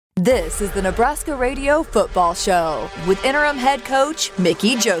This is the Nebraska Radio Football Show with interim head coach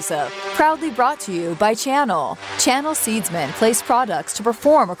Mickey Joseph. Proudly brought to you by Channel. Channel Seedsmen place products to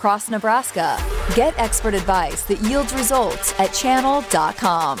perform across Nebraska. Get expert advice that yields results at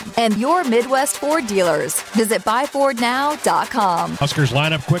channel.com. And your Midwest Ford dealers. Visit buyfordnow.com. Huskers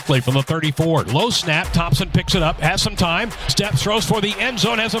line up quickly from the 34. Low snap. Thompson picks it up. Has some time. Steps, throws for the end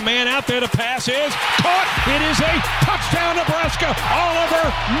zone. Has a man out there. The pass is caught. It is a touchdown, Nebraska.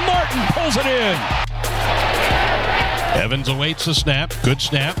 Oliver Martin pulls it in. Evans awaits the snap. Good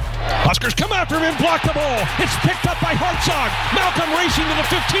snap. Huskers come after him and block the ball. It's picked up by Hartzog. Malcolm racing to the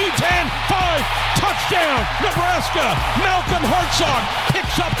 15, 10, 5. Touchdown, Nebraska. Malcolm Hartzog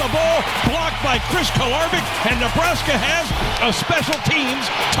picks up the ball, blocked by Chris Kolarvik, and Nebraska has a special teams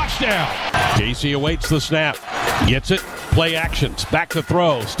touchdown. Casey awaits the snap. Gets it. Play actions. Back to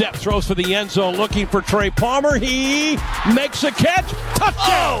throw. Step throws for the end zone, looking for Trey Palmer. He makes a catch.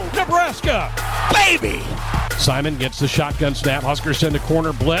 Touchdown, Nebraska. Baby! Simon gets the shotgun snap. Huskers send a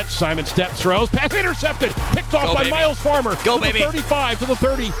corner blitz. Simon step throws. Pass intercepted. Picked off by Miles Farmer. Go, to the 35, to the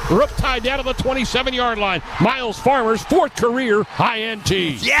 30. Riptide down to the 27-yard line. Miles Farmer's fourth career INT.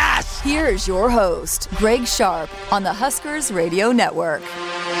 Yes! Here's your host, Greg Sharp, on the Huskers Radio Network.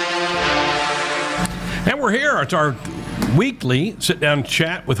 And we're here. It's our weekly sit-down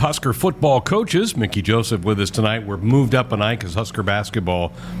chat with Husker football coaches. Mickey Joseph with us tonight. We're moved up a night because Husker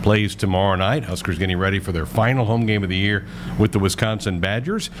basketball plays tomorrow night. Huskers getting ready for their final home game of the year with the Wisconsin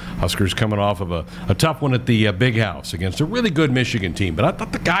Badgers. Huskers coming off of a tough one at the Big House against a really good Michigan team. But I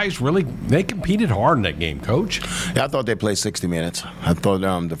thought the guys they competed hard in that game, Coach. Yeah, I thought they played 60 minutes. I thought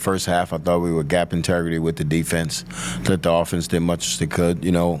the first half, I thought we were gap integrity with the defense. That the offense did much as they could,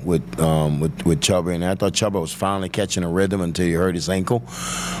 with Chubba. And I thought Chubba was finally catching a rhythm until he hurt his ankle.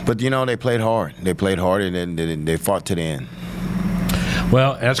 But, they played hard. They played hard, and then they fought to the end.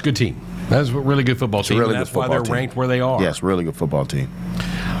 Well, that's a good team. That's a really good football team. Really that's good why they're ranked where they are. Yes, really good football team.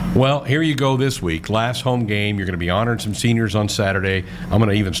 Well, here you go this week. Last home game. You're going to be honoring some seniors on Saturday. I'm going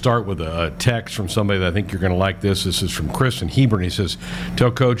to even start with a text from somebody that I think you're going to like this. This is from Chris in Hebron. He says,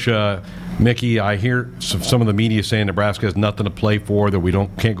 tell Coach Mickey, I hear some of the media saying Nebraska has nothing to play for, that we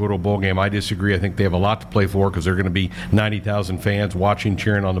can't go to a bowl game. I disagree. I think they have a lot to play for because they're going to be 90,000 fans watching,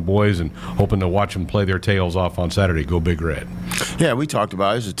 cheering on the boys, and hoping to watch them play their tails off on Saturday. Go Big Red. Yeah, we talked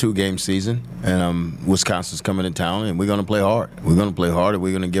about it. It's a 2-game season, and Wisconsin's coming to town, and we're going to play hard. We're going to play hard, and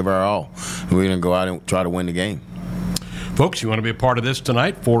we're going to give our all. And we're going to go out and try to win the game. Folks, you want to be a part of this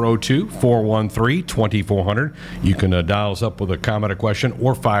tonight, 402-413-2400. You can dial us up with a comment or question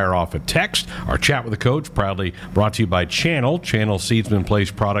or fire off a text. Our chat with the coach, proudly brought to you by Channel. Channel Seedsman plays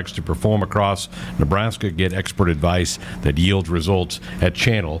products to perform across Nebraska. Get expert advice that yields results at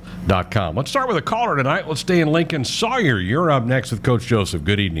channel.com. Let's start with a caller tonight. Let's stay in Lincoln. Sawyer, you're up next with Coach Joseph.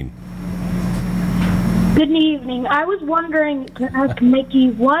 Good evening. Good evening. I was wondering to ask Mickey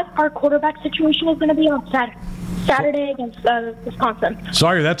what our quarterback situation is going to be on Saturday against Wisconsin.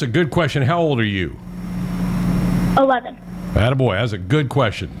 Sawyer, that's a good question. How old are you? 11. Attaboy, that's a good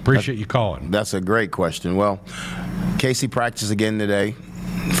question. Appreciate you calling. That's a great question. Well, Casey practiced again today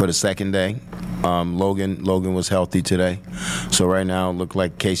for the second day. Logan was healthy today. So right now it looked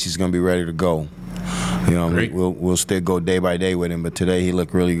like Casey's going to be ready to go. We'll still go day by day with him, but today he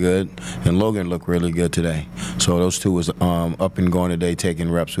looked really good, and Logan looked really good today. So those two was up and going today, taking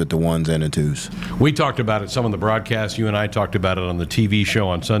reps with the ones and the twos. We talked about it some on the broadcast. You and I talked about it on the TV show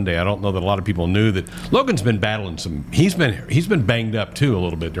on Sunday. I don't know that a lot of people knew that Logan's been battling some. He's been banged up too a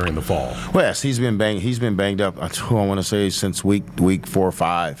little bit during the fall. Well, yes, he's been banged up. I want to say since week 4 or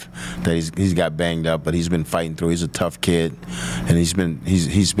 5 that he's got banged up, but he's been fighting through. He's a tough kid, and he's been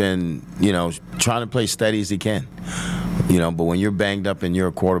trying to play steady as he can, but when you're banged up and you're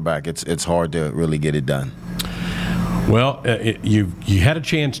a quarterback, it's hard to really get it done. Well, you had a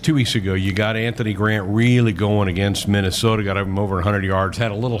chance 2 weeks ago. You got Anthony Grant really going against Minnesota, got him over 100 yards,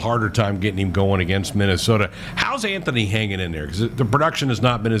 had a little harder time getting him going against Minnesota. How's Anthony hanging in there? Because the production has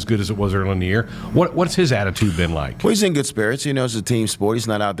not been as good as it was early in the year. What's his attitude been like? Well, he's in good spirits. It's a team sport. He's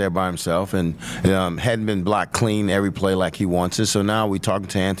not out there by himself, and hadn't been blocked clean every play like he wants it. So now we're talking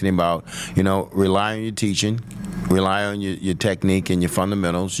to Anthony about, rely on your teaching, rely on your technique and your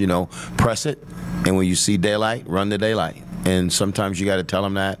fundamentals, press it. And when you see daylight, run the daylight. And sometimes you got to tell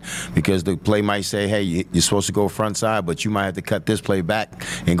them that because the play might say, hey, you're supposed to go front side, but you might have to cut this play back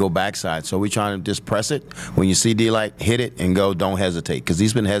and go backside. So we're trying to just press it. When you see daylight, hit it and go. Don't hesitate because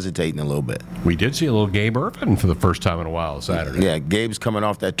he's been hesitating a little bit. We did see a little Gabe Irvin for the first time in a while Saturday. Yeah, Gabe's coming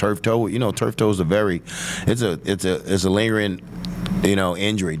off that turf toe. Turf toe is it's a lingering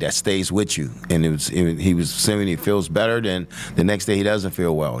injury that stays with you. And he was saying he feels better, then the next day he doesn't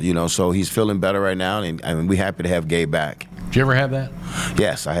feel well. So he's feeling better right now, and we're happy to have Gabe back. Did you ever have that?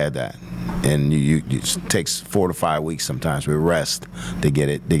 Yes, I had that. And it takes 4 to 5 weeks sometimes with rest to get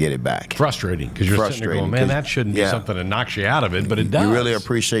it back. Frustrating, because you're sitting there going, man, that shouldn't be something that knocks you out of it, but it does. You really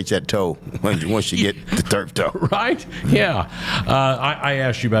appreciate that toe once you get the turf toe. Right? Yeah. I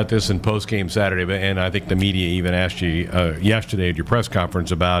asked you about this in post-game Saturday, and I think the media even asked you yesterday at your press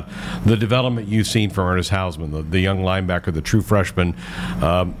conference about the development you've seen from Ernest Hausman, the young linebacker, the true freshman.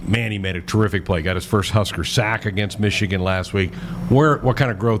 Man, he made a terrific play. Got his first Husker sack against Michigan last week. What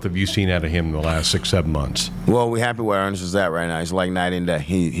kind of growth have you seen out of him in the last 6-7 months? Well, we're happy where Ernest is at right now. He's like night and day.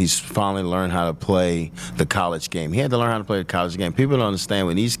 He's finally learned how to play the college game. He had to learn how to play the college game. People don't understand,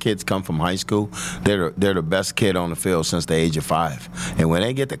 when these kids come from high school, they're the best kid on the field since the age of 5. And when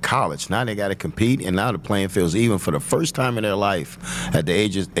they get to college, now they got to compete, and now the playing field's even. For the first time in their life, at the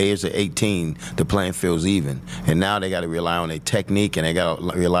age of 18, the playing field's even. And now they got to rely on their technique, and they got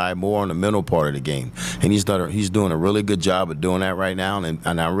to rely more on the mental part of the game. And he's doing a really good job of doing that right now,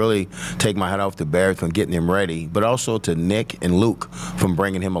 and I really take my hat off to Barry from getting him ready, but also to Nick and Luke from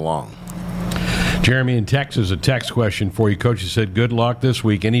bringing him along. Jeremy in Texas, a text question for you. Coach said, good luck this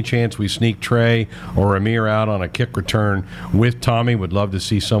week. Any chance we sneak Trey or Amir out on a kick return with Tommy? Would love to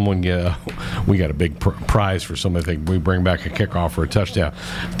see someone get we got a big prize for somebody if we bring back a kickoff or a touchdown.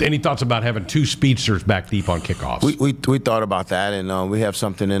 Any thoughts about having 2 speedsters back deep on kickoffs? We thought about that, and we have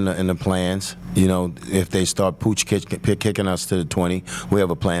something in the plans. If they start pooch kicking us to the 20, we have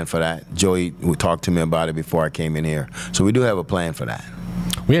a plan for that. Joey talked to me about it before I came in here. So we do have a plan for that.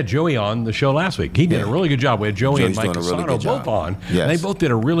 We had Joey on the show last week. He did a really good job. We had Joey and Mike Casano both on. Yes. They both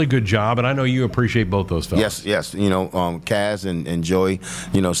did a really good job, and I know you appreciate both those fellas. Yes. Kaz and Joey,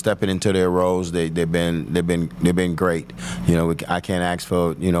 stepping into their roles, they've been great. I can't ask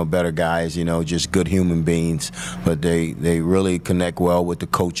for better guys. Just good human beings, but they really connect well with the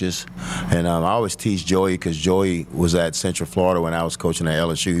coaches. And I always tease Joey, because Joey was at Central Florida when I was coaching at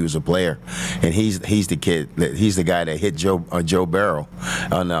LSU. He was a player, and he's the kid. He's the guy that hit Joe Barrow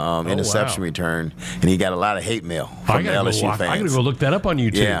on the interception return, and he got a lot of hate mail from the LSU fans. I got to go look that up on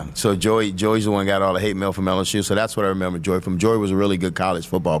YouTube. Yeah, so Joey's the one got all the hate mail from LSU, so that's what I remember Joey from. Joey was a really good college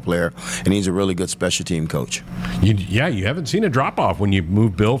football player, and he's a really good special team coach. You haven't seen a drop-off when you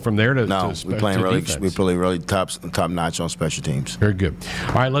move Bill from there to we play really top-notch on special teams. Very good.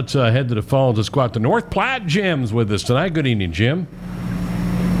 All right, let's head to the phones. Let's go out to North Platte. Jim's with us tonight. Good evening, Jim.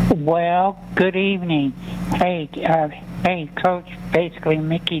 Well, good evening. Hey, Coach, basically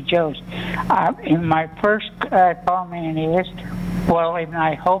Mickey Joseph. And my first comment is, and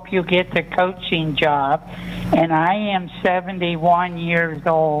I hope you get the coaching job. And I am 71 years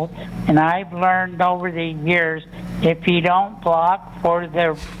old, and I've learned over the years, if you don't block for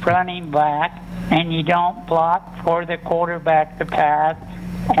the running back and you don't block for the quarterback to pass,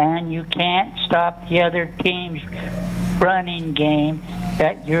 and you can't stop the other team's running game,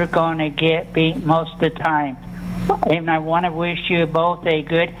 that you're going to get beat most of the time. And I want to wish you both a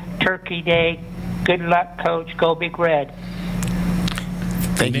good Turkey Day. Good luck, Coach. Go Big Red.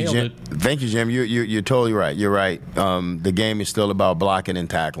 Thank you, Jim. Thank you, Jim. You're totally right. You're right. The game is still about blocking and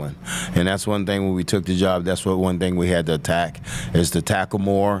tackling, and that's one thing when we took the job. That's one thing we had to attack is to tackle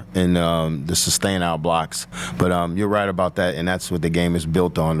more and to sustain our blocks. But you're right about that, and that's what the game is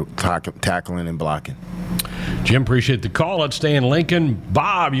built on: tackling and blocking. Jim, appreciate the call. Let's stay in Lincoln.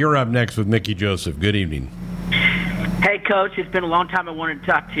 Bob, you're up next with Mickey Joseph. Good evening. Hey, Coach. It's been a long time I wanted to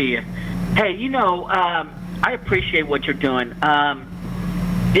talk to you. Hey, I appreciate what you're doing.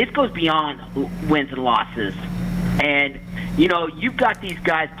 This goes beyond wins and losses. And, you've got these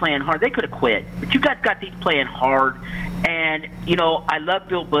guys playing hard. They could have quit, but you guys got these playing hard. And, I love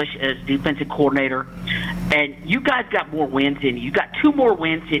Bill Bush as defensive coordinator. And you guys got more wins in you. You got 2 more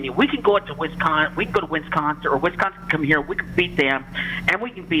wins in you. We can go up to Wisconsin. We can go to Wisconsin, or Wisconsin can come here. We can beat them, and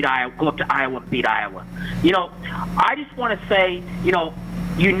we can beat Iowa. Go up to Iowa and beat Iowa. I just want to say, you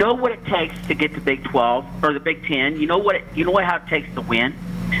know what it takes to get to Big 12 or the Big 10. You know how it takes to win,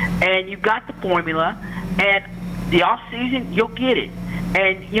 and you got the formula. And the off season, you'll get it.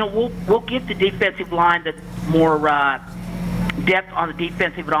 And we'll get the defensive line that's more depth on the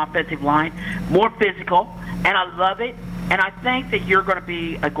defensive and offensive line, more physical, and I love it. And I think that you're going to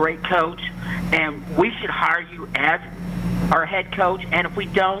be a great coach, and we should hire you as our head coach. And if we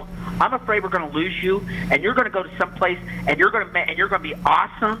don't, I'm afraid we're going to lose you, and you're going to go to some place, and you're going to be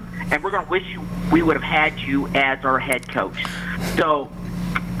awesome, and we're going to wish we would have had you as our head coach. So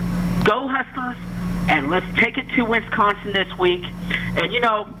go Hustlers, and let's take it to Wisconsin this week. And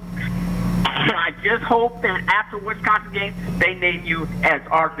I just hope that after Wisconsin game, they name you as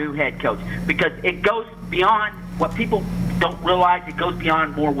our new head coach, because it goes beyond what people don't realize. It goes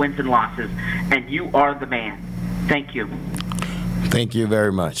beyond more wins and losses, and you are the man. Thank you. Thank you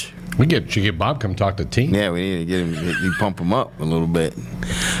very much. We should get Bob come talk to the team. Yeah, we need to get him. You pump him up a little bit.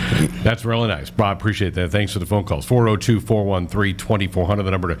 That's really nice. Bob, appreciate that. Thanks for the phone calls. 402-413-2400,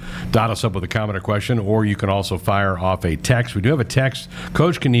 the number to dot us up with a comment or question, or you can also fire off a text. We do have a text.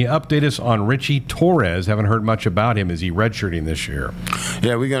 Coach, can you update us on Richie Torres? Haven't heard much about him. Is he redshirting this year?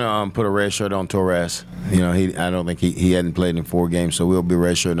 Yeah, we're going to put a red shirt on Torres. You know, I don't think he hadn't played in 4 games, so we'll be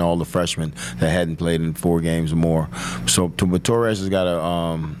redshirting all the freshmen that hadn't played in 4 games or more. But Torres has got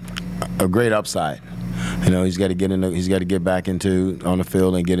a great upside. You know, he's got to get back on the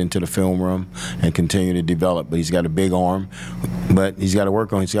field and get into the film room and continue to develop. But he's got a big arm, but he's got to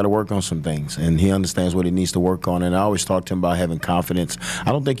work on some things, and he understands what he needs to work on. And I always talk to him about having confidence.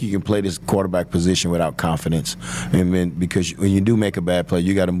 I don't think you can play this quarterback position without confidence, because when you do make a bad play,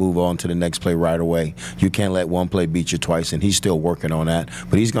 you got to move on to the next play right away. You can't let one play beat you twice, and he's still working on that.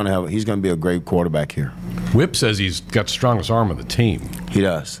 But he's going to be a great quarterback here. Whip says he's got the strongest arm of the team. He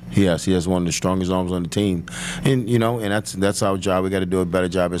does. He has one of the strongest arms on the team, and that's our job. We got to do a better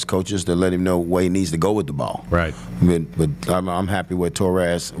job as coaches to let him know where he needs to go with the ball. Right. But I'm happy with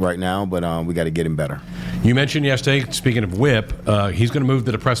Torres right now, but we got to get him better. You mentioned yesterday, speaking of Whip, he's going to move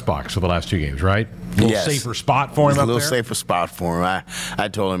to the press box for the last 2 games, right? A little safer spot for him up there? A little safer spot for him. I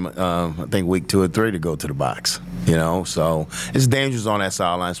told him, I think week 2 or 3 to go to the box. You know, so it's dangerous on that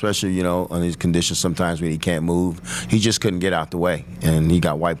sideline, especially, you know, on these conditions sometimes when he can't move. He just couldn't get out the way, and he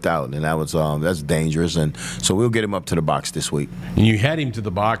got wiped out, and that's dangerous. And so we'll get him up to the box this week. And you had him to the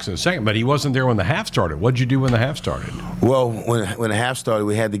box in a second, but he wasn't there when the half started. What did you do when the half started? Well, when the half started,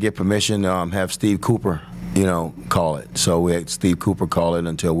 we had to get permission to have Steve Cooper, you know, call it. So we had Steve Cooper call it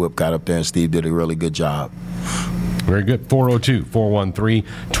until Whip got up there, and Steve did a really good job. Very good.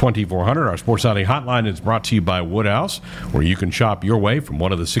 402-413-2400. Our Sports Saturday hotline is brought to you by Woodhouse, where you can shop your way from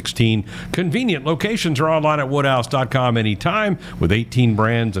one of the 16 convenient locations or online at woodhouse.com anytime. With 18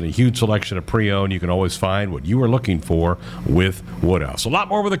 brands and a huge selection of pre-owned, you can always find what you are looking for with Woodhouse. A lot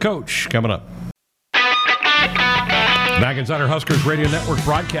more with the coach coming up. Back inside our Huskers Radio Network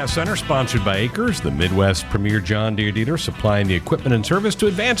Broadcast Center, sponsored by Acres, the Midwest premier John Deere dealer, supplying the equipment and service to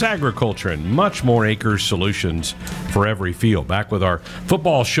advance agriculture, and much more. Acres solutions for every field. Back with our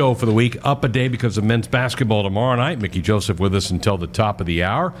football show for the week, up a day because of men's basketball tomorrow night. Mickey Joseph with us until the top of the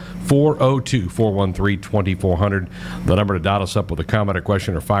hour. 402-413-2400. The number to dot us up with a comment or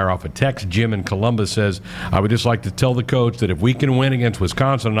question or fire off a text. Jim in Columbus says, I would just like to tell the coach that if we can win against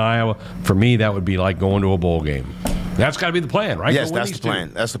Wisconsin and Iowa, for me, that would be like going to a bowl game. That's got to be the plan, right? Yes, that's the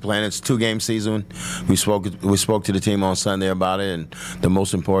plan. That's the plan. It's a 2-game season. We spoke to the team on Sunday about it, and the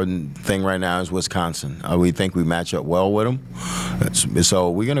most important thing right now is Wisconsin. We think we match up well with them. So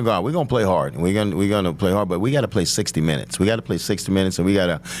we're gonna go out. We're gonna play hard. We're gonna play hard, but we got to play 60 minutes. We got to play 60 minutes, and we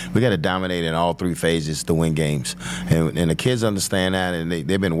got to dominate in all 3 phases to win games. And the kids understand that, and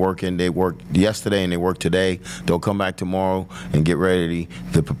they've been working. They worked yesterday and they worked today. They'll come back tomorrow and get ready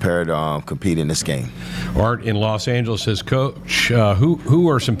to prepare to compete in this game. Art in Los Angeles says, Coach, who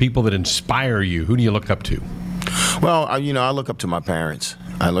are some people that inspire you? Who do you look up to? Well, I look up to my parents.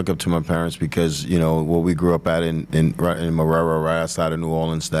 I look up to my parents because, you know, what we grew up at in Marrero, right outside of New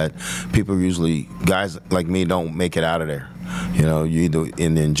Orleans, that people usually, guys like me, don't make it out of there. You know, you either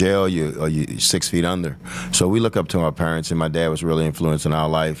in jail or you're 6 feet under. So we look up to our parents, and my dad was really influencing our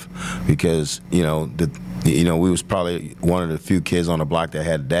life because, we was probably one of the few kids on the block that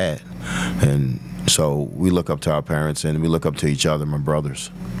had a dad. And so we look up to our parents, and we look up to each other, my brothers.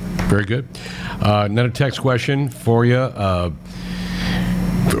 Very good. Another text question for you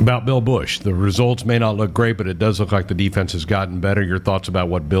about Bill Busch. The results may not look great, but it does look like the defense has gotten better. Your thoughts about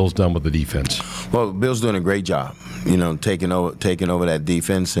what Bill's done with the defense? Well, Bill's doing a great job, taking over that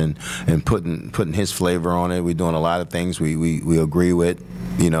defense and putting his flavor on it. We're doing a lot of things we agree with.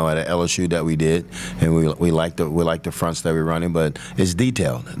 At LSU that we did, and we like the fronts that we're running, but it's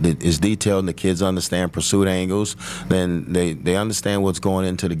detailed. It's detailed, and the kids understand pursuit angles. Then they understand what's going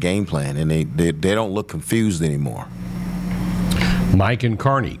into the game plan, and they don't look confused anymore. Mike and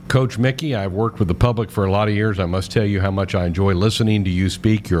Kearney. Coach Mickey, I've worked with the public for a lot of years. I must tell you how much I enjoy listening to you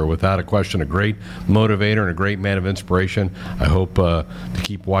speak. You're without a question a great motivator and a great man of inspiration. I hope to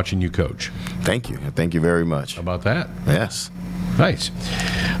keep watching you coach. Thank you. Thank you very much. How about that? Yes. Nice.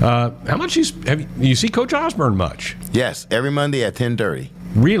 How much you see Coach Osborne much? Yes, every Monday at 10:30.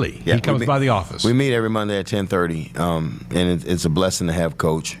 Really? Yeah, he comes by the office. We meet every Monday at 10:30, and it's a blessing to have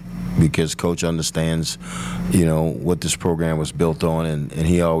Coach. because Coach understands, what this program was built on, and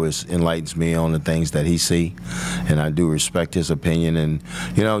he always enlightens me on the things that he see, and I do respect his opinion. And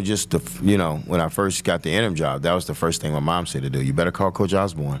when I first got the interim job, that was the first thing my mom said to do. You better call Coach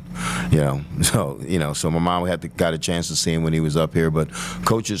Osborne. So my mom got a chance to see him when he was up here. But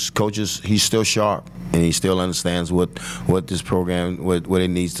coaches, he's still sharp, and he still understands what this program, what it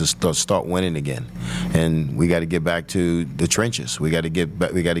needs to start winning again. And we got to get back to the trenches. We got to get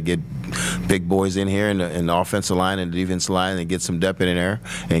big boys in here in the offensive line and the defensive line, and get some depth in there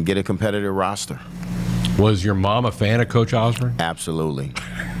and get a competitive roster. Was your mom a fan of Coach Osborne? Absolutely.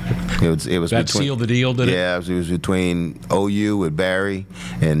 It was that sealed the deal, did it? Yeah, it was between OU with Barry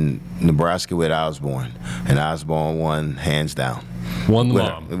and Nebraska with Osborne, and Osborne won hands down. Won the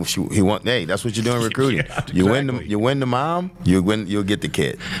mom. He won. Hey, that's what you do in recruiting. Yeah, exactly. You win the mom. You'll get the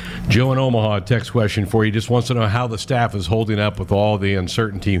kid. Joe in Omaha, text question for you. Just wants to know how the staff is holding up with all the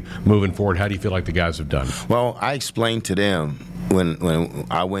uncertainty moving forward. How do you feel like the guys have done? Well, I explained to them when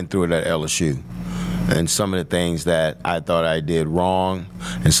I went through it at LSU, and some of the things that I thought I did wrong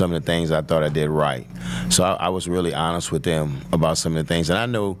and some of the things I thought I did right. So I was really honest with them about some of the things. And I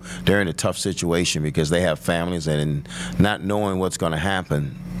know they're in a tough situation because they have families, and not knowing what's going to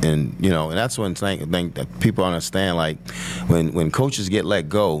happen. And, and that's one thing that people understand. Like, when coaches get let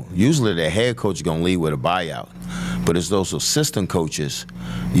go, usually the head coach is going to leave with a buyout. But it's those assistant coaches,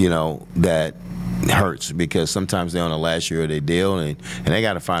 that hurts, because sometimes they're on the last year of their deal, and they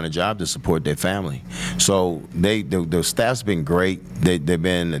got to find a job to support their family. So the staff's been great. They've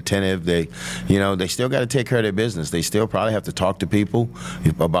been attentive. They still got to take care of their business. They still probably have to talk to people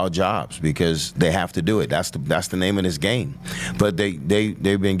about jobs because they have to do it. That's the name of this game. But they've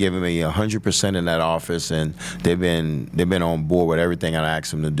been giving me 100% in that office, and they've been on board with everything I ask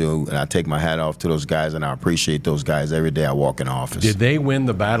them to do. And I take my hat off to those guys, and I appreciate those guys every day I walk in the office. Did they win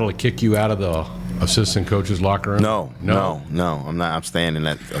the battle to kick you out of the assistant coach's locker room? No. I'm not. I'm staying in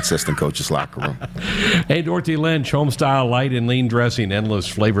that assistant coach's locker room. Hey, Dorothy Lynch, home-style light and lean dressing, endless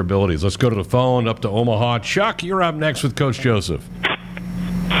flavorabilities. Let's go to the phone, up to Omaha. Chuck, you're up next with Coach Joseph.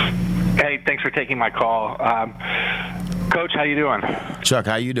 Hey, thanks for taking my call. Coach, how you doing? Chuck,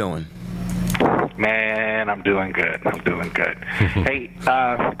 how you doing? Man, I'm doing good. Hey,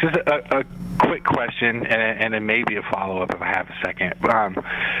 just a quick question, and it may be a follow-up if I have a second.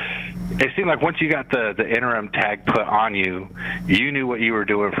 It seemed like once you got the interim tag put on you, you knew what you were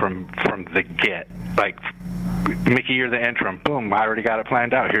doing from the get. Like, Mickey, you're the interim. Boom, I already got it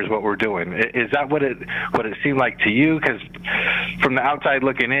planned out. Here's what we're doing. Is that what it seemed like to you? Because from the outside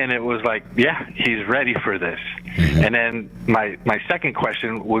looking in, it was like, yeah, he's ready for this. Mm-hmm. And then my second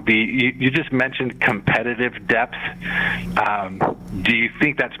question would be, you just mentioned competitive depth. Do you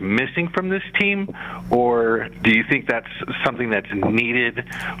think that's missing from this team, or do you think that's something that's needed,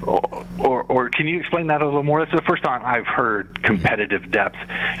 or can you explain that a little more? That's the first time I've heard competitive depth,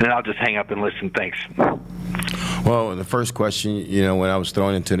 and then I'll just hang up and listen. Thanks. Well, the first question, when I was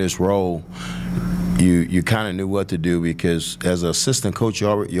thrown into this role, you kind of knew what to do, because as an assistant coach,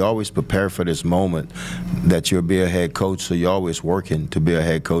 you always prepare for this moment that you'll be a head coach, so you're always working to be a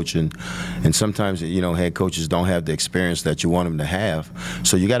head coach. And sometimes, head coaches don't have the experience that you want them to have,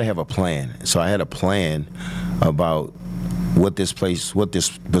 so you got to have a plan. So I had a plan about what this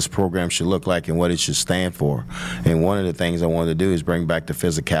program should look like and what it should stand for. And one of the things I wanted to do is bring back the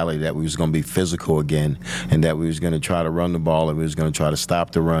physicality, that we was going to be physical again, and that we was going to try to run the ball, and we was going to try to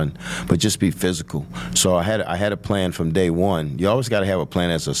stop the run, but just be physical. So I had a plan from day one. You always got to have a plan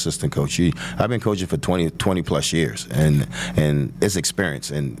as an assistant coach. I've been coaching for 20 plus years, and it's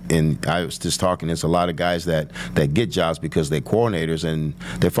experience. And I was just talking, there's a lot of guys that get jobs because they're coordinators, and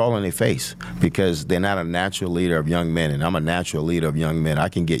they fall on their face because they're not a natural leader of young men. And I'm a natural leader of young men. I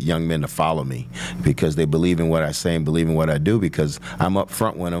can get young men to follow me because they believe in what I say and believe in what I do, because I'm up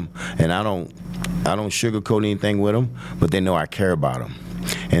front with them, and I don't sugarcoat anything with them, but they know I care about them.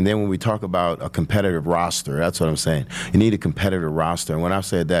 And then when we talk about a competitive roster, that's what I'm saying. You need a competitive roster. And when I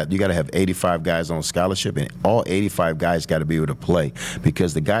said that, you got to have 85 guys on scholarship, and all 85 guys got to be able to play,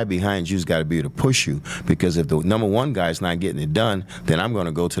 because the guy behind you's got to be able to push you. Because if the number one guy's not getting it done, then I'm going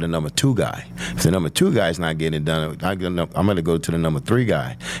to go to the number two guy. If the number two guy's not getting it done, I'm going to go to the number three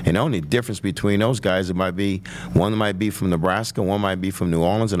guy. And the only difference between those guys, one might be from Nebraska, one might be from New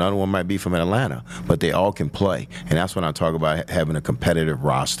Orleans, another one might be from Atlanta, but they all can play. And that's when I talk about having a competitive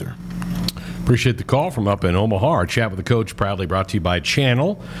roster. Appreciate the call from up in Omaha. Our chat with the coach proudly brought to you by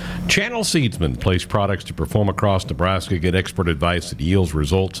Channel. Channel Seedsman. Place products to perform across Nebraska. Get expert advice that yields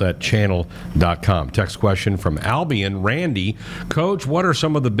results at channel.com. Text question from Albion. Randy, Coach, what are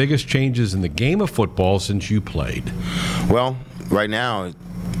some of the biggest changes in the game of football since you played? Well, right now,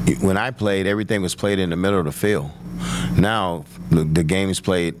 when I played, everything was played in the middle of the field. Now the game is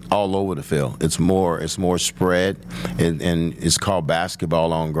played all over the field. It's more spread, and it's called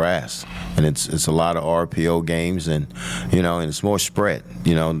basketball on grass, and it's a lot of RPO games, and and it's more spread,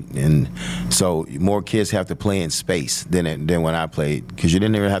 and so more kids have to play in space than when I played, because you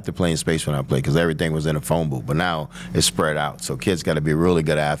didn't even have to play in space when I played, because everything was in a phone booth. But now it's spread out, so kids got to be really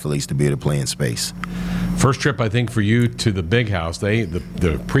good athletes to be able to play in space. First trip, I think, for you to the Big House.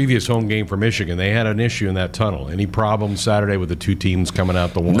 The previous home game for Michigan, they had an issue in that tunnel. Any problems Saturday with the two teams coming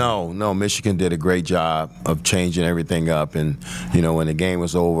out the one? No. Michigan did a great job of changing everything up. And, when the game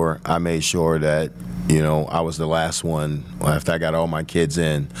was over, I made sure that, I was the last one. After I got all my kids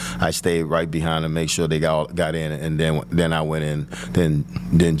in, I stayed right behind them, make sure they got in, and then I went in.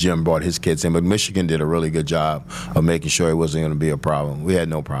 Then Jim brought his kids in. But Michigan did a really good job of making sure it wasn't going to be a problem. We had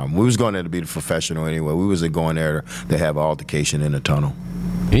no problem. We was going there to be the professional anyway. We wasn't going there to have an altercation in the tunnel.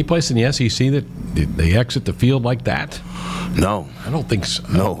 Any place in the SEC that they exit the field like that? No. I don't think so.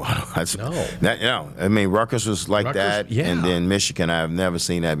 No. No. Rutgers was like Rutgers, that, yeah. And then Michigan, I've never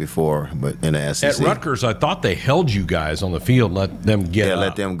seen that before, but in the SEC. At Rutgers, I thought they held you guys on the field, let them get up. Yeah,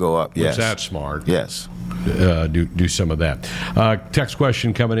 let them go up, yes. Was that smart? Yes. Do some of that. Text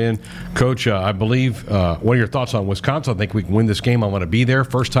question coming in. Coach, I believe, what are your thoughts on Wisconsin? I think we can win this game. I want to be there.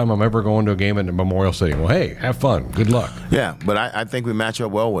 First time I'm ever going to a game at Memorial Stadium. Well, hey, have fun. Good luck. Yeah, but I think we match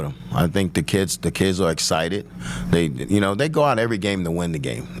up well with them. I think the kids are excited. They go out every game to win the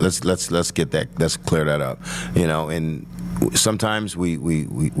game. Let's get that. Let's clear that up. And sometimes we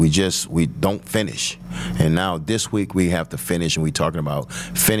don't finish. And now this week we have to finish, and we're talking about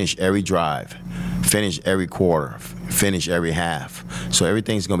finish every drive, finish every quarter, finish every half. So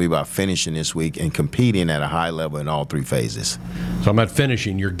everything's going to be about finishing this week and competing at a high level in all three phases. So I'm at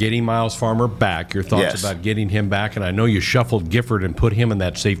finishing. You're getting Miles Farmer back. Your thoughts about getting him back? And I know you shuffled Gifford and put him in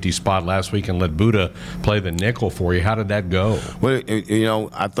that safety spot last week and let Buddha play the nickel for you. How did that go? Well,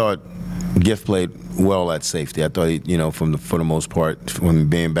 I thought Giff played well at safety. I thought for the most part, from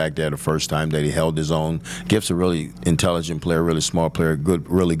being back there the first time, that he held his own. Giff's a really intelligent player, really smart player,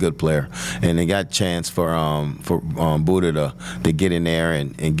 really good player, and they got a chance for Buddha to get in there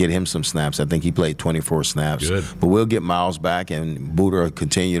and get him some snaps. I think he played 24 snaps. Good. But we'll get Miles back, and Buddha will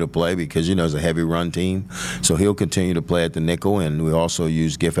continue to play because it's a heavy run team, so he'll continue to play at the nickel, and we also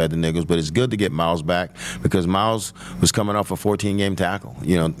use Giff at the nickels. But it's good to get Miles back because Miles was coming off a 14-game tackle,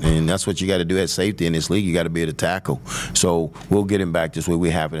 and that's what you got to do at safety in this league. You got to be able to tackle. So we'll get him back this week. We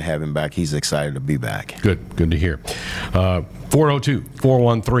happen to have him back. He's excited to be back. Good to hear.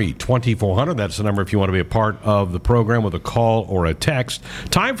 402-413-2400. That's the number if you want to be a part of the program with a call or a text.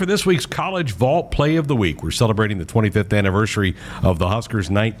 Time for this week's College Vault Play of the Week. We're celebrating the 25th anniversary of the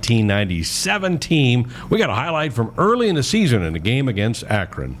Huskers' 1997 team. We got a highlight from early in the season in a game against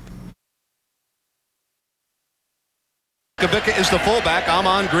Akron. Kavicka is the fullback.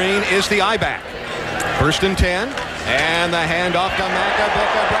 Amon Green is the I-back. 1st and 10. And the handoff to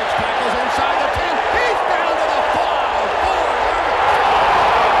Makavicka. Breaks tackles inside the 10. He's down to the 5. 4.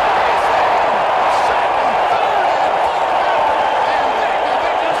 Second, 3rd, and 4. And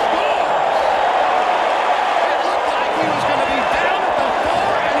Makavicka scores. It looked like he was going to be down at the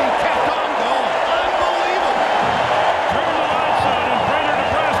 4, and he kept on going. Unbelievable. Turn the lights on in Brainerd,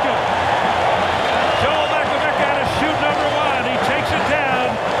 Nebraska. Joel Makavicka had a shoot number 1. He takes it down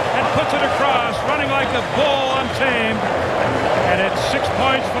and puts it across, running like a bull untamed. And it's 6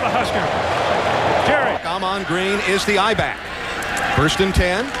 points for the Huskers. Jerry. Amon Green is the I-back. 1st and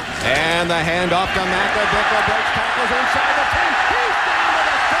 10. And the handoff to Makavicka. Breaks tackles inside the 10. He's down to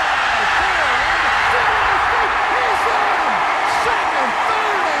the 5. 4. He's in. 2nd,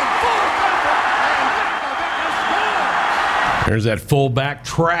 3rd, and 4th effort. And Makavicka scores. There's that fullback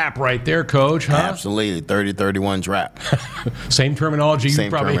trap right there, Coach, huh? Absolutely. 30-31 trap. Same terminology you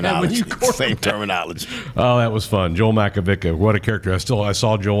probably had when you Same terminology. Oh, that was fun. Joel Makavicka, what a character. I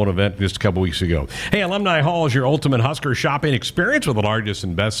saw Joel at an event just a couple weeks ago. Hey, Alumni Hall is your ultimate Husker shopping experience with the largest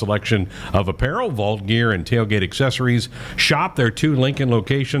and best selection of apparel, vault gear, and tailgate accessories. Shop their 2 Lincoln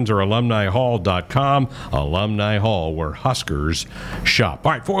locations or alumnihall.com. Alumni Hall, where Huskers shop.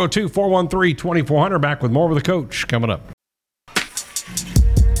 All right, 402-413-2400. Back with more with the coach coming up.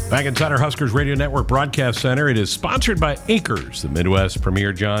 Back inside our Huskers Radio Network Broadcast Center, it is sponsored by Acres, the Midwest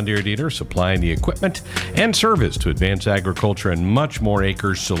premier John Deere dealer, supplying the equipment and service to advance agriculture and much more.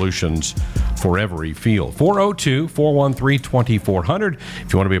 Acres solutions for every field. 402-413-2400.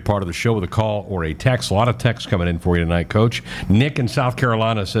 If you want to be a part of the show with a call or a text, a lot of texts coming in for you tonight, Coach. Nick in South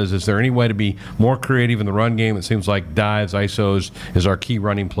Carolina says, is there any way to be more creative in the run game? It seems like dives, ISOs is our key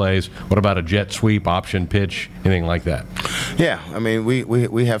running plays. What about a jet sweep, option pitch, anything like that? Yeah, I mean,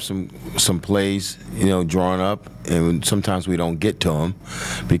 we have some plays, drawn up, and sometimes we don't get to them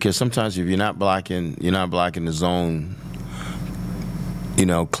because sometimes if you're not blocking the zone,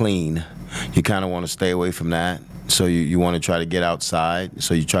 clean, you kind of want to stay away from that. So you want to try to get outside.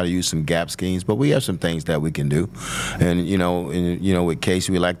 So you try to use some gap schemes, but we have some things that we can do. And with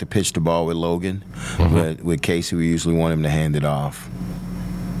Casey, we like to pitch the ball with Logan, but with Casey, we usually want him to hand it off.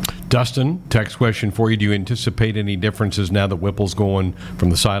 Dustin, text question for you. Do you anticipate any differences now that Whipple's going from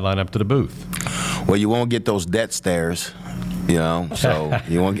the sideline up to the booth? Well, you won't get those debt stares, so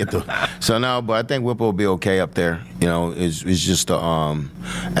you won't get the. So no, but I think Whipple will be okay up there. It's just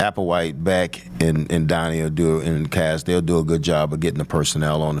Applewhite, Beck, and Donnie and Cass. They'll do a good job of getting the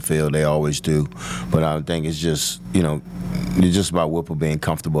personnel on the field. They always do. But I think it's just it's just about Whipple being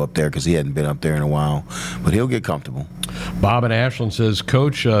comfortable up there because he hadn't been up there in a while. But he'll get comfortable. Bob in Ashland says,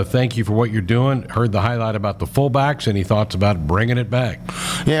 Coach, thank you for what you're doing. Heard the highlight about the fullbacks. Any thoughts about bringing it back?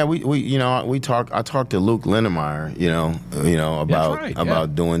 Yeah, I talked to Luke Lindemeyer,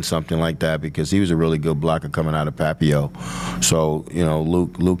 about doing something like that because he was a really good blocker coming out of Papio. So,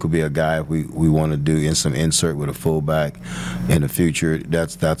 Luke could be a guy if we want to do some insert with a fullback in the future.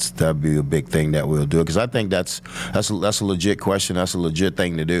 That'd be a big thing that we'll do because I think that's a legit question. That's a legit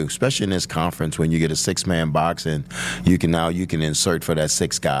thing to do, especially in this conference when you get a 6-man box and you can insert for that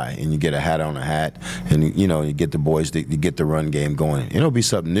 6th guy and you get a hat on a hat and you get the boys you get the run game going. It'll be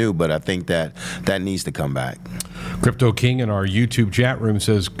something new, but I think that needs to come back. Crypto King in our YouTube chat room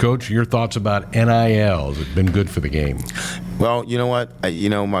says, Coach, your thoughts about NIL? Has it been good for the game? Well, you know what?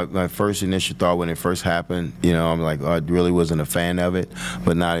 My first initial thought when it first happened, I'm like, I really wasn't a fan of it.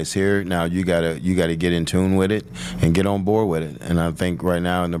 But now it's here. Now you gotta get in tune with it and get on board with it. And I think right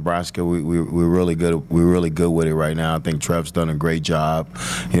now in Nebraska, we're really good. We're really good with it right now. I think Trev's done a great job,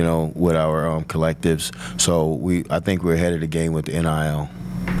 with our collectives. So I think we're ahead of the game with the NIL.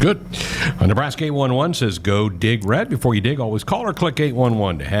 Good. Nebraska 811 says, go dig red. Before you dig, always call or click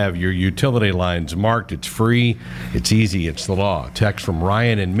 811 to have your utility lines marked. It's free. It's easy. It's the law. Text from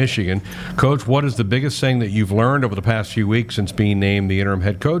Ryan in Michigan. Coach, what is the biggest thing that you've learned over the past few weeks since being named the interim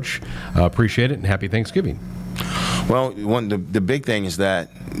head coach? Appreciate it, and happy Thanksgiving. Well, the big thing is that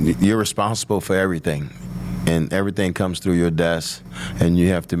you're responsible for everything, and everything comes through your desk, and you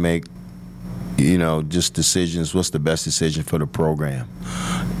have to make just decisions. What's the best decision for the program?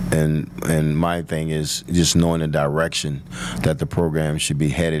 And my thing is just knowing the direction that the program should be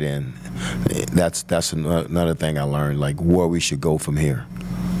headed in. That's another thing I learned, like where we should go from here.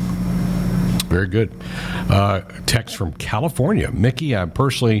 Very good. Text from California. Mickey, I'm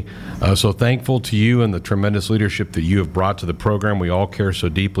personally so thankful to you and the tremendous leadership that you have brought to the program. We all care so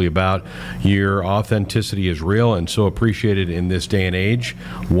deeply about. Your authenticity is real and so appreciated in this day and age.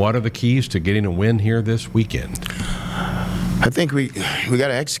 What are the keys to getting a win here this weekend? I think we got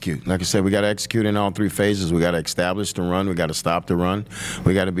to execute. Like I said, we got to execute in all 3 phases. We got to establish the run. We got to stop the run.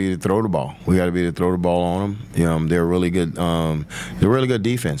 We got to be to throw the ball. We got to be to throw the ball on them. They're really good. They're really good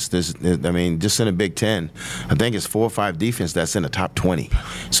defense. Just in the Big Ten, I think it's 4 or 5 defense that's in the top 20.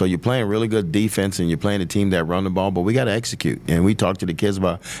 So you're playing really good defense and you're playing a team that run the ball. But we got to execute. And we talked to the kids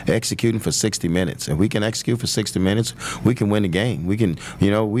about executing for 60 minutes. If we can execute for 60 minutes, we can win the game. We can.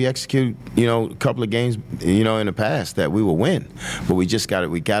 We execute. A couple of games. In the past that we will win. But we just got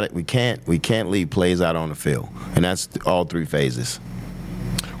it. We can't leave plays out on the field, and that's all 3 phases.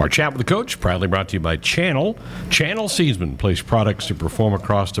 Our chat with the coach, proudly brought to you by Channel. Channel Seedsman place products to perform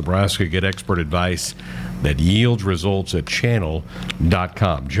across Nebraska. Get expert advice that yields results at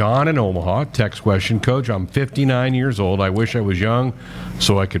channel.com. John in Omaha, text question. Coach, I'm 59 years old. I wish I was young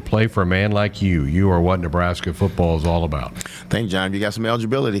so I could play for a man like you. You are what Nebraska football is all about. Thank you, John. You got some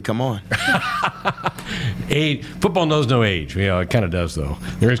eligibility. Come on. Age. Football knows no age. It kind of does, though.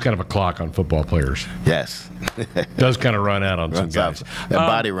 There is kind of a clock on football players. Yes. Does kind of run out on some guys. That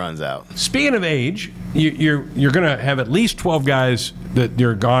body runs out. Speaking of age, you're going to have at least 12 guys that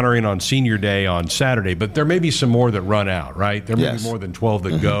you're honoring on Senior Day on Saturday, but there may be some more that run out, right? There may be more than 12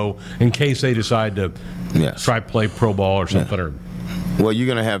 that go in case they decide to try play pro ball or something. Well, you're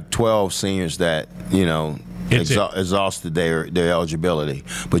going to have 12 seniors that, exhausted their eligibility.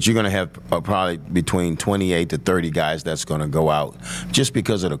 But you're going to have probably between 28 to 30 guys that's going to go out just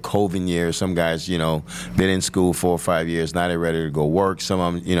because of the COVID year. Some guys, been in school 4 or 5 years, now they're ready to go work. Some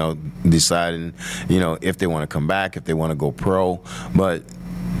of them, deciding, if they want to come back, if they want to go pro. But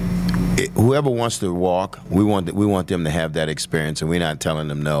whoever wants to walk, we want them to have that experience, and we're not telling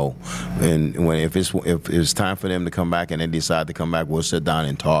them no. And if it's time for them to come back and they decide to come back, we'll sit down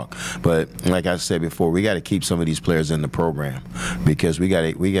and talk. But like I said before, we got to keep some of these players in the program because we got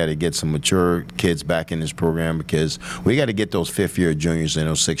to get some mature kids back in this program because we got to get those 5th-year juniors and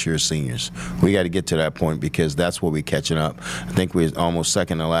those 6th-year seniors. We got to get to that point because that's where we're catching up. I think we're almost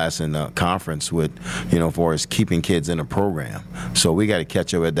second to last in the conference with, for us keeping kids in the program. So we got to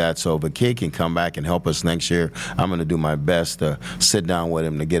catch up with that. So if a kid can come back and help us next year, I'm going to do my best to sit down with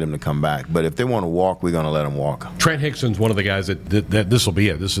him to get him to come back. But if they want to walk, we're going to let them walk. Trent Hickson's one of the guys that this will be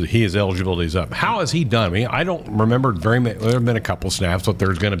it. His eligibility is up. How has he done? I mean, I don't remember very many. There have been a couple snaps, but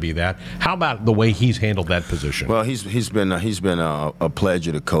there's going to be that. How about the way he's handled that position? Well, he's been a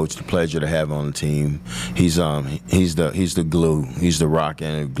pleasure to coach, a pleasure to have on the team. He's the glue. He's the rock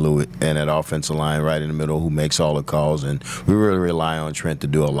and the glue and that offensive line right in the middle who makes all the calls, and we really rely on Trent to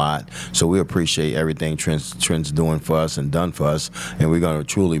do a lot. So we appreciate everything Trent's doing for us and done for us, and we're going to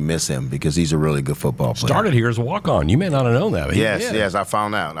truly miss him because he's a really good football player. Started here as a walk-on. You may not have known that. But yes, I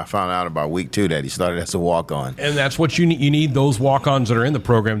found out. I found out about week 2 that he started as a walk-on. And that's what you need. You need those walk-ons that are in the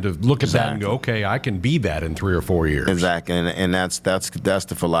program to look at that and go, okay, I can be that in 3 or 4 years. Exactly, and that's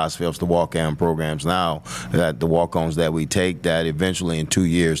the philosophy of the walk-on programs now, that the walk-ons that we take, that eventually in 2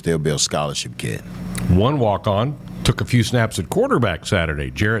 years they'll be a scholarship kid. One walk-on took a few snaps at quarterback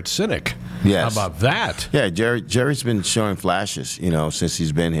Saturday, Jarrett Sinek. Yes. How about that? Yeah, Jerry's been showing flashes, since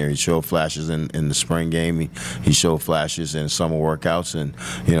he's been here. He showed flashes in the spring game. He showed flashes in summer workouts. And,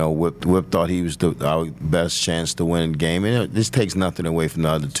 Whip thought he was our best chance to win the game. And this takes nothing away from the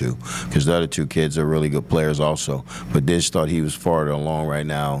other two because the other two kids are really good players also. But Dish thought he was farther along right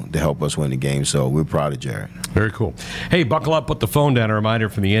now to help us win the game. So we're proud of Jarrett. Very cool. Hey, buckle up, put the phone down. A reminder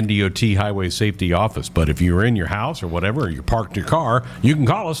from the NDOT Highway Safety Office. But if you're in your house or whatever, or you parked your car, you can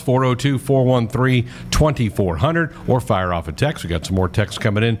call us 402-413-2400 or fire off a text. We got some more texts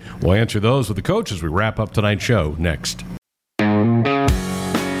coming in. We'll answer those with the coach as we wrap up tonight's show next.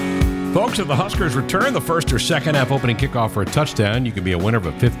 Folks, if the Huskers return the first or second half opening kickoff for a touchdown, you can be a winner of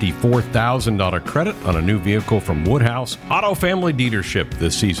a $54,000 credit on a new vehicle from Woodhouse Auto Family Dealership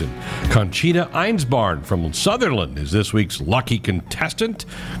this season. Conchita Einsbarn from Sutherland is this week's lucky contestant.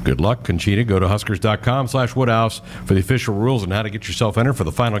 Good luck, Conchita. Go to Huskers.com/Woodhouse for the official rules on how to get yourself entered for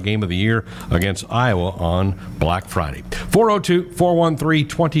the final game of the year against Iowa on Black Friday.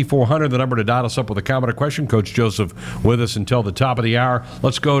 402-413-2400, the number to dial us up with a comment or question. Coach Joseph with us until the top of the hour.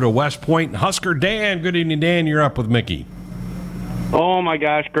 Let's go to West Point. Husker Dan. Good evening, Dan. You're up with Mickey. Oh my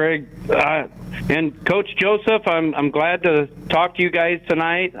gosh, Greg, and Coach Joseph. I'm glad to talk to you guys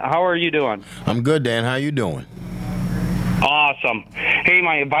tonight. How are you doing? I'm good, Dan. How you doing? Awesome. Hey,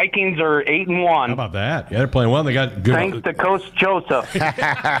 my Vikings are 8-1. How about that? Yeah, they're playing well. They got good. Thanks to Coach Joseph.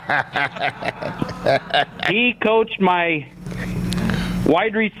 He coached my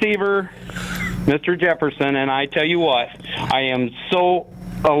wide receiver, Mr. Jefferson, and I tell you what, I am so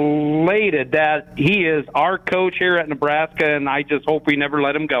elated that he is our coach here at Nebraska, and I just hope we never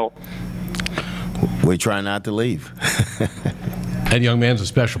let him go. We try not to leave. That young man's a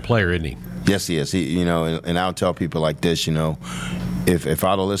special player, isn't he? Yes, he is. He, and I'll tell people like this, if I'd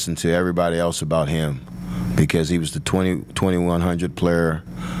have listened to everybody else about him, because he was the 2100 player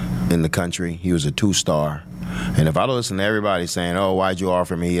in the country, he was a 2-star. And if I'd have listened to everybody saying, "Oh, why'd you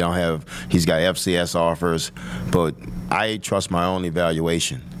offer me? He's got FCS offers," but I trust my own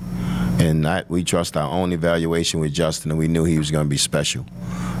evaluation, and we trust our own evaluation with Justin, and we knew he was going to be special.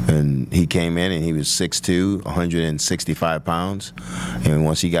 And he came in, and he was 6'2", 165 pounds, and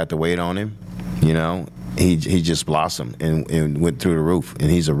once he got the weight on him, he just blossomed and went through the roof.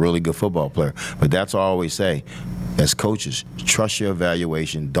 And he's a really good football player. But that's all I always say. As coaches, trust your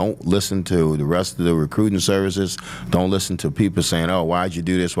evaluation. Don't listen to the rest of the recruiting services. Don't listen to people saying, "Oh, why'd you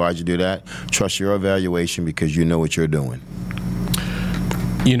do this? Why'd you do that?" Trust your evaluation because you know what you're doing.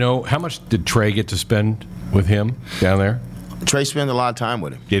 How much did Trey get to spend with him down there? Trey spent a lot of time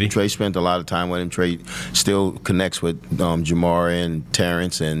with him. Did he? Trey spent a lot of time with him. Trey still connects with Jamari and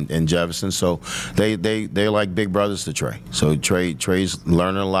Terrence and Jefferson. So they're like big brothers to Trey. So Trey's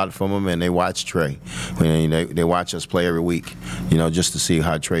learning a lot from him, and they watch Trey. They watch us play every week, just to see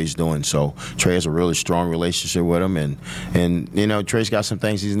how Trey's doing. So Trey has a really strong relationship with him, and Trey's got some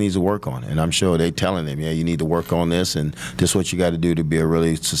things he needs to work on. And I'm sure they're telling him, you need to work on this, and this is what you got to do to be a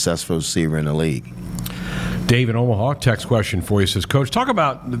really successful receiver in the league. Dave in Omaha, text question for you, says, Coach, talk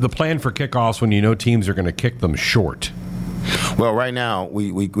about the plan for kickoffs when you know teams are going to kick them short. Well, right now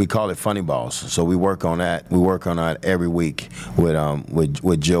we call it funny balls, so we work on that. We work on that every week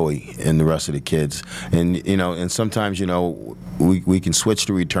with Joey and the rest of the kids, and and sometimes we can switch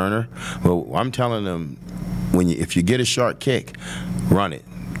the returner. Well, I'm telling them if you get a short kick, run it.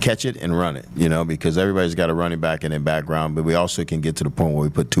 Catch it and run it, because everybody's got a running back in their background, but we also can get to the point where we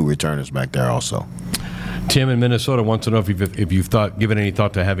put 2 returners back there also. Tim in Minnesota wants to know if you've given any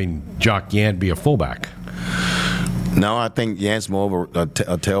thought to having Jock Yant be a fullback. No, I think Yant's more of a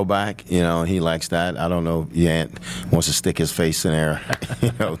tailback. He likes that. I don't know if Yant wants to stick his face in there,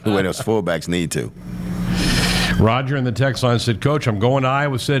 the way those fullbacks need to. Roger in the text line said, Coach, I'm going to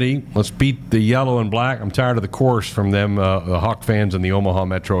Iowa City. Let's beat the yellow and black. I'm tired of the chorus from them, the Hawk fans in the Omaha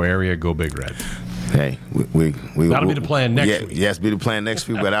metro area. Go Big Red. Hey, that'll be the plan next week. Yes, be the plan next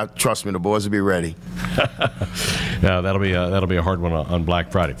week. But trust me, the boys will be ready. Yeah, that'll be a hard one on Black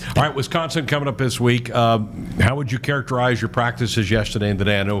Friday. All right, Wisconsin coming up this week. How would you characterize your practices yesterday and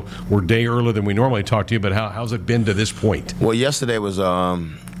today? I know we're a day earlier than we normally talk to you, but how's it been to this point? Well, yesterday was a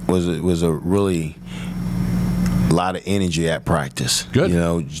really lot of energy at practice.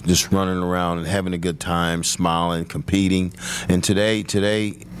 Good. Just running around and having a good time, smiling, competing. And today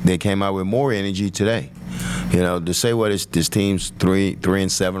they came out with more energy today. To say what is this team's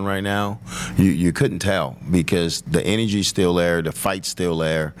 3-7 right now, you couldn't tell, because the energy's still there, the fight's still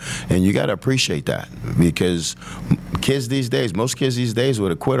there, and you got to appreciate that, because most kids these days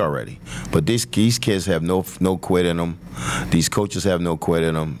would have quit already, but these kids have no quit in them. These coaches have no quit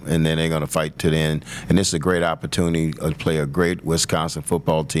in them, and then they're going to fight to the end. And this is a great opportunity to play a great Wisconsin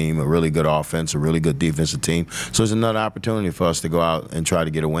football team, a really good offense, a really good defensive team. So it's another opportunity for us to go out and try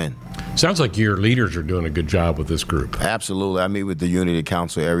to get a win. Sounds like your leaders are doing a good job with this group. Absolutely. I meet with the Unity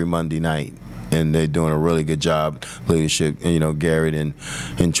Council every Monday night, and they're doing a really good job. Leadership, Garrett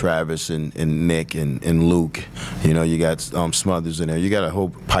and Travis and Nick and Luke. You got Smothers in there. You got a whole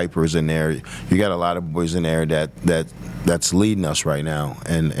Pipers in there. You got a lot of boys in there that's leading us right now,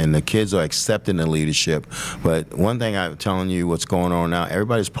 and the kids are accepting the leadership. But one thing I'm telling you, what's going on now,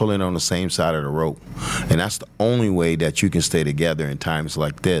 everybody's pulling on the same side of the rope, and that's the only way that you can stay together in times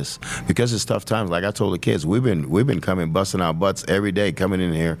like this, because it's tough times. Like I told the kids, we've been coming, busting our butts every day, coming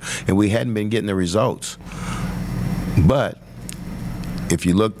in here, and we hadn't been getting the results. But if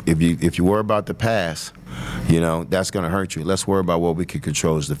you worry about the past, that's going to hurt you. Let's worry about what we can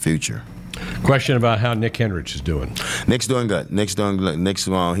control is the future. Question about how Nick Henrich is doing. Nick's doing good. Nick's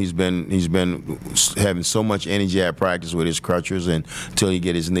he's been having so much energy at practice with his crutches until he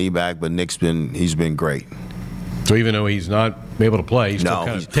get his knee back. But he's been great. So even though he's not able to play, he's still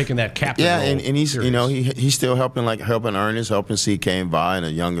kind of taking that captain role. Yeah, and he's he's still helping Ernest, helping CK and Vi and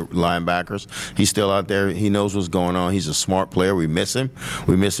the younger linebackers. He's still out there. He knows what's going on. He's a smart player. We miss him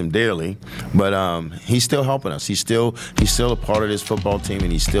dearly, but he's still helping us. He's still a part of this football team,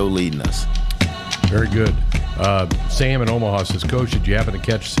 and he's still leading us. Very good. Sam in Omaha says, Coach, did you happen to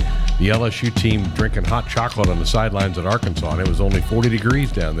catch the LSU team drinking hot chocolate on the sidelines at Arkansas? And it was only 40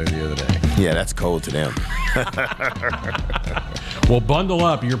 degrees down there the other day. Yeah, that's cold to them. Well, bundle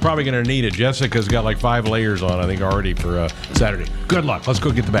up. You're probably going to need it. Jessica's got like 5 layers on, I think, already for Saturday. Good luck. Let's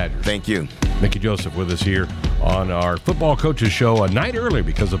go get the Badgers. Thank you. Mickey Joseph with us here on our Football Coaches Show a night early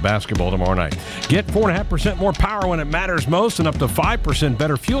because of basketball tomorrow night. Get 4.5% more power when it matters most and up to 5%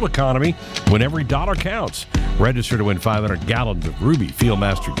 better fuel economy when every dollar counts. Register to win 500 gallons of Ruby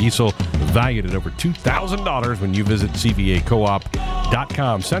Fieldmaster diesel valued at over $2,000 when you visit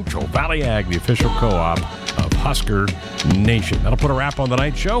CVACoop.com. Central Valley Ag, the official co-op of Husker Nation. That'll put a wrap on the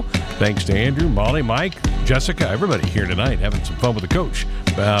night show. Thanks to Andrew, Molly, Mike, Jessica, everybody here tonight having some fun with the coach.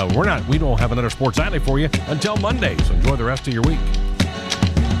 We don't have another Sports Nightly for you until Monday, so enjoy the rest of your week.